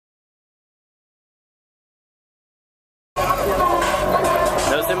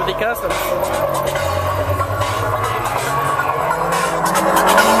Timothy Customs.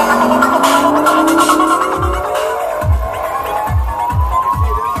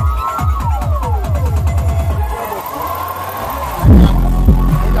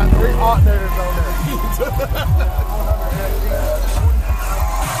 We got 3 alternators on there.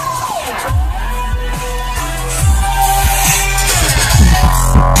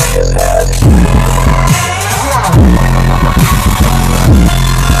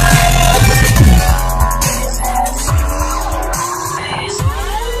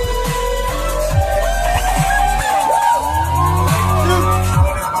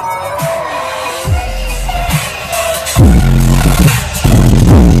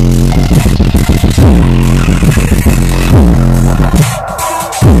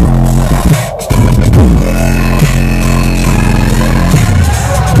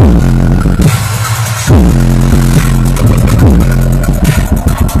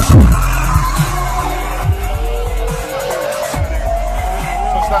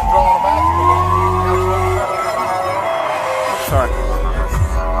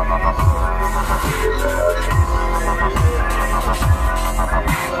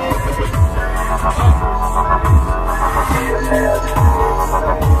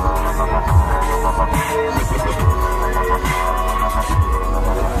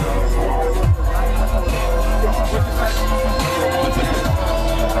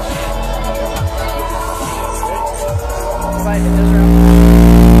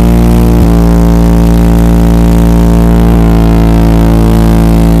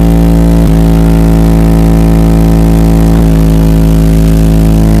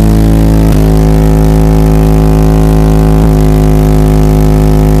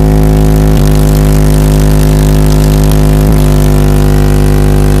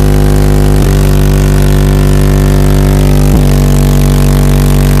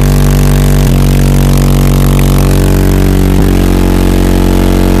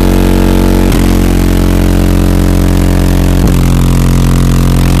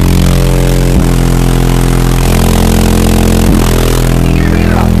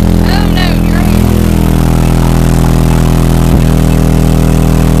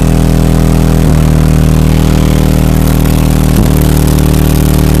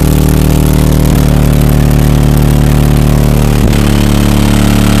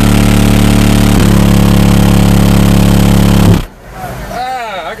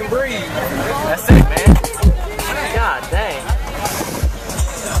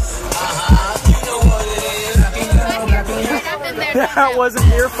 That wasn't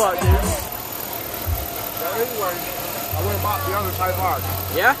your fault, dude. Anyway, I went and bought the other Type R.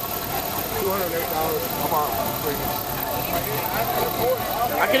 Yeah?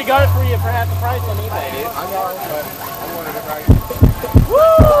 $208. I could have got it for you for half the price on eBay, dude. I know, but I wanted it right. Woo!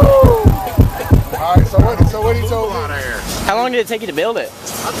 Alright, so what he told me? How long did it take you to build it?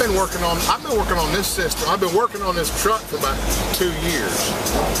 I've been working on this system. I've been working on this truck for about 2 years.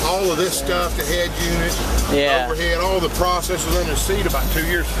 All of this stuff, the head unit, overhead, all the processes under the seat, about 2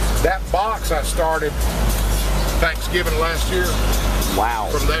 years. That box I started Thanksgiving last year. Wow.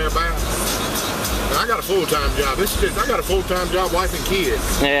 From there back. And I got a full-time job. I got a full-time job, wife and kids.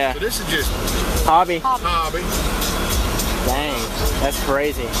 Yeah. So this is just hobby. Dang, that's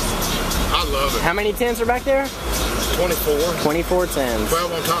crazy. I love it. How many 10s are back there? 24. 24 10s.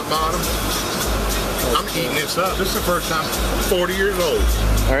 12 on top and bottom. I'm eating this up. This is the first time I'm 40 years old.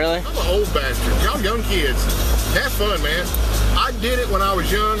 Really? I'm an old bastard. Y'all young kids, have fun, man. I did it when I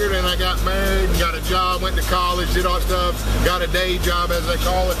was younger, then I got married and got a job, went to college, did all that stuff, got a day job as they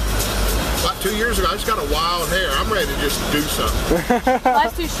call it. About 2 years ago, I just got a wild hair. I'm ready to just do something.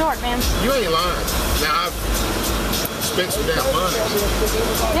 Life's too short, man. You ain't lying. Now, I've spent some damn money.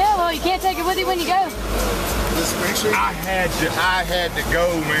 Yeah, well, you can't take it with you when you go. I had to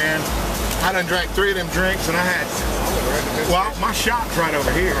go, man. I done drank 3 of them drinks, and I had, well, my shop's right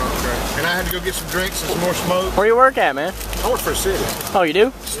over here, and I had to go get some drinks and some more smoke. Where you work at, man? I work for a city. Oh, you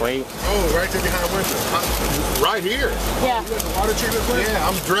do? Sweet. Oh, right there behind Winter. Right here. Yeah. Water treatment plant? Yeah,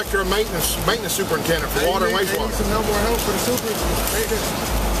 I'm director of maintenance superintendent for water and wastewater. They need some no more help for the super maintenance.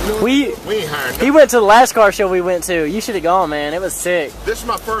 We ain't hiring. He went to the last car show we went to. You should have gone, man. It was sick. This is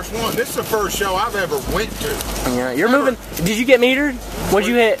my first one. This is the first show I've ever went to. Yeah, you're moving. Did you get metered? What'd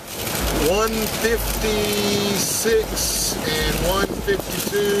you hit? 156 and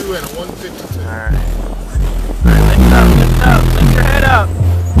 152 and a 152. All right. Lift it up, lift it up, lift your head up.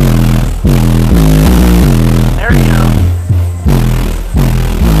 There you go.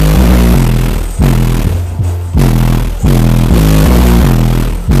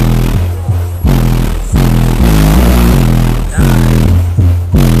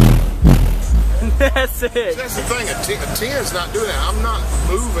 Sick. That's the thing, a 10's not doing that. I'm not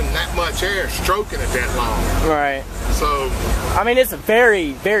moving that much air, stroking it that long. Right. So, I mean, it's a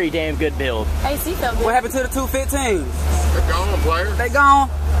very, very damn good build. AC felt good. What happened to the 215s? they're gone, player. They gone.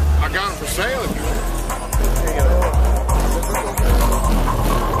 I got them for sale if you want. There you go.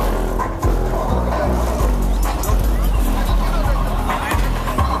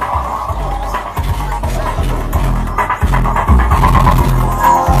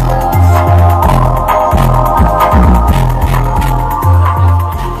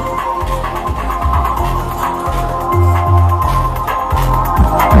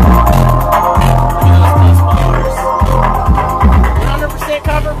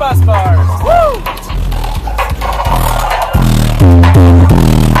 Bus bars. Woo!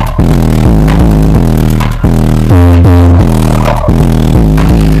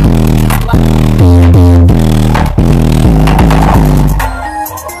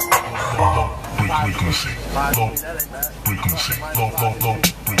 Frequency, low frequency, low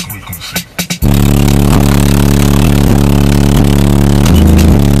frequency.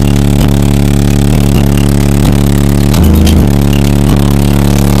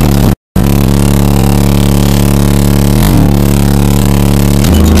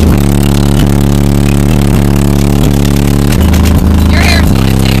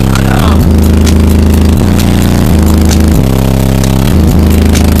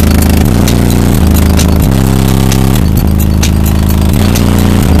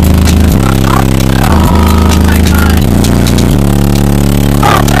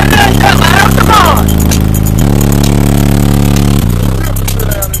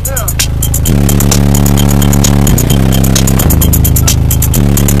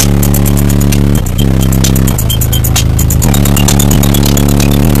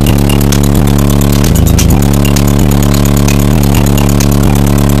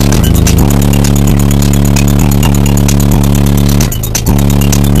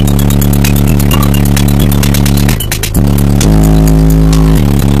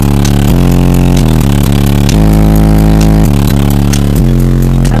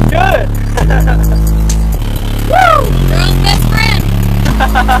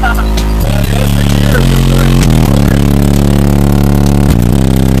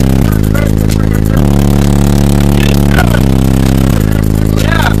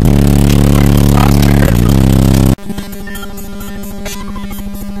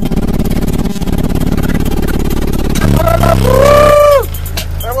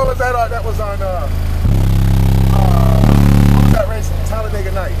 That was on what was that race?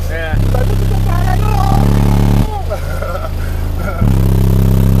 Talladega Nights. Yeah. Like, what the fuck?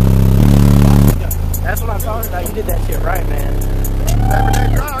 That's what I'm talking about. You did that shit right, man. Every day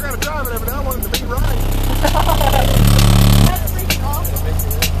drive, I gotta drive it every day. I want it to be right. That's freaking awesome.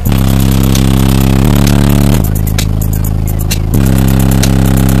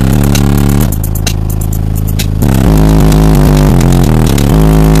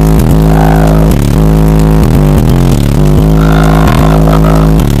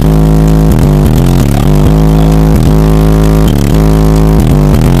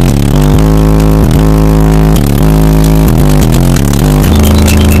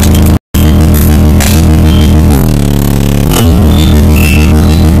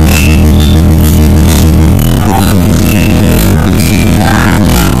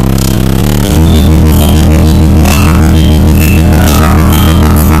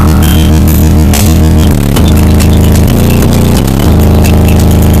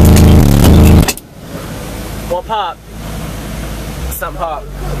 What pop? Something pop.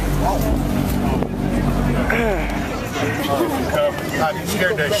 God, you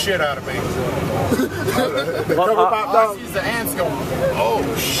scared that shit out of me. What pop? I see the ants going, oh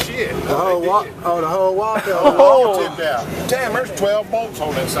shit. The whole walk. Oh, the whole walk. The whole tipped out. Damn, there's 12 bolts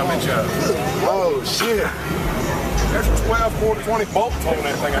on that summit jug. Oh shit. There's 12, 40, 20 bolts on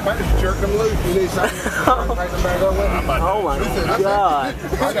that thing. I might just jerk them loose. You need something? Take them back up with me? Oh my god.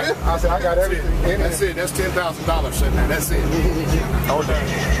 I said I got everything in it. That's it. That's $10,000 sitting there. That's it. Hold on. I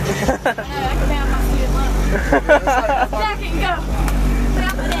can pay off my student loan. Jack can go. Put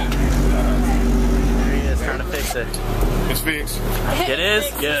out the net. He is trying to fix it. It's fixed. It is?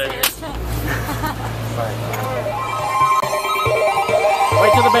 Good.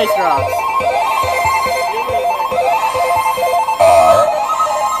 Wait till the bass drops.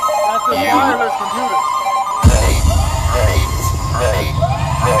 That's the wireless computer.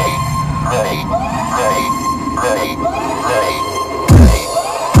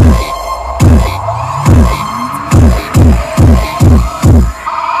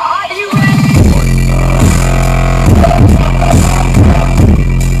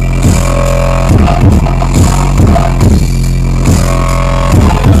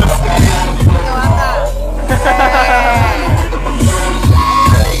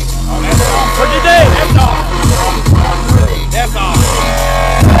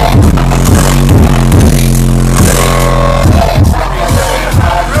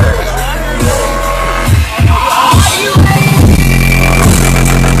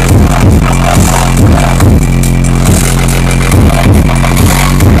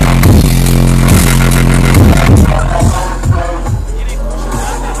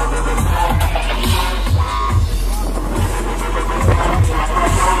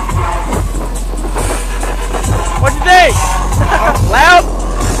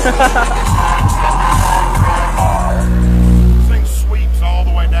 This thing sweeps all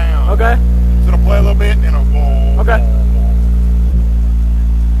the way down. Okay. So it'll play a little bit and it'll go. Okay.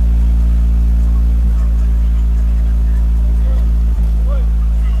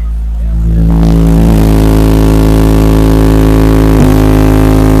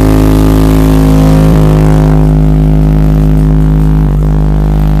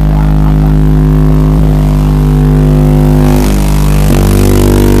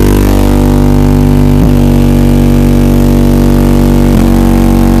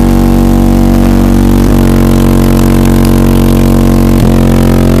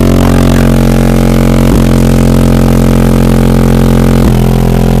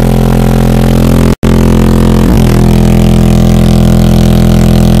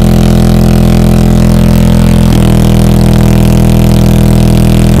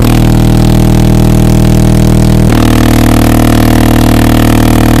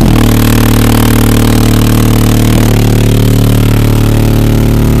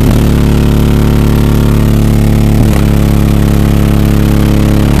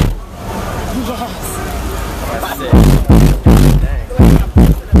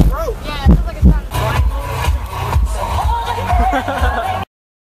 Yeah, it feels like it's on.